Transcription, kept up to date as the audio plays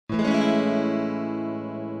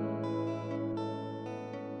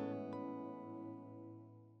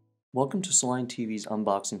Welcome to Saline TV's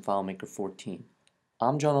Unboxing FileMaker 14.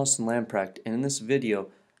 I'm John Austin Lamprecht, and in this video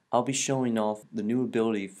I'll be showing off the new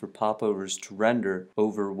ability for popovers to render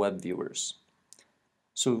over web viewers.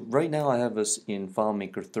 So right now I have us in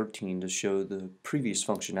FileMaker 13 to show the previous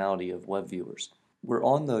functionality of web viewers. We're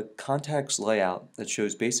on the contacts layout that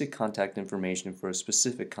shows basic contact information for a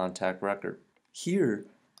specific contact record. Here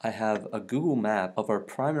I have a Google map of our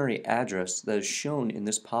primary address that is shown in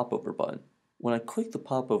this popover button. When I click the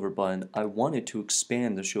popover button, I want it to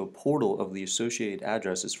expand to show a portal of the associated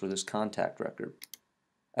addresses for this contact record.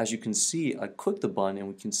 As you can see, I click the button and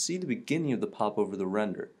we can see the beginning of the popover the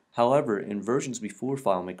render. However, in versions before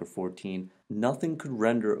FileMaker 14, nothing could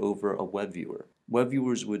render over a web viewer. Web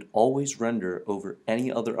viewers would always render over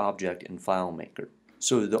any other object in FileMaker.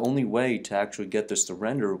 So the only way to actually get this to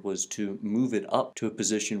render was to move it up to a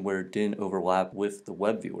position where it didn't overlap with the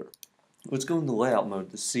web viewer. Let's go into layout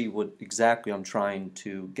mode to see what exactly I'm trying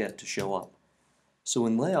to get to show up. So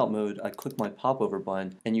in layout mode, I click my popover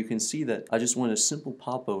button and you can see that I just want a simple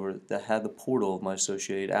popover that had the portal of my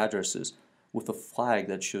associated addresses with a flag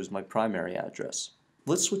that shows my primary address.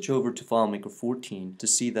 Let's switch over to FileMaker 14 to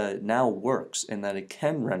see that it now works and that it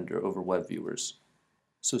can render over web viewers.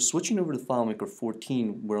 So switching over to FileMaker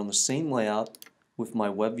 14, we're on the same layout with my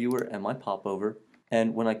web viewer and my popover.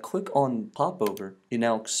 And when I click on popover, it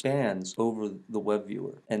now expands over the web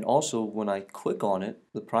viewer. And also when I click on it,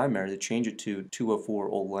 the primary, to change it to 204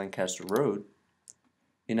 Old Lancaster Road,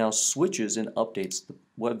 it now switches and updates the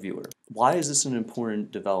web viewer. Why is this an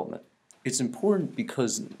important development? It's important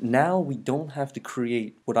because now we don't have to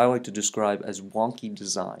create what I like to describe as wonky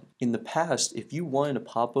design. In the past, if you wanted a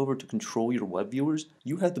popover to control your web viewers,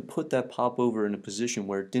 you had to put that popover in a position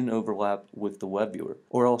where it didn't overlap with the web viewer,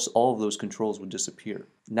 or else all of those controls would disappear.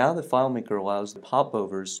 Now that FileMaker allows the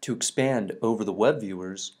popovers to expand over the web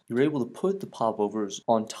viewers, you're able to put the popovers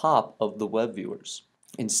on top of the web viewers,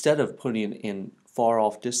 instead of putting it in far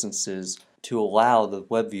off distances to allow the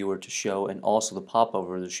web viewer to show and also the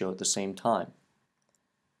popover to show at the same time.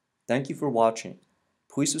 Thank you for watching.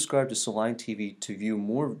 Please subscribe to Saline TV to view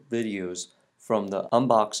more videos from the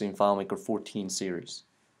Unboxing FileMaker 14 series.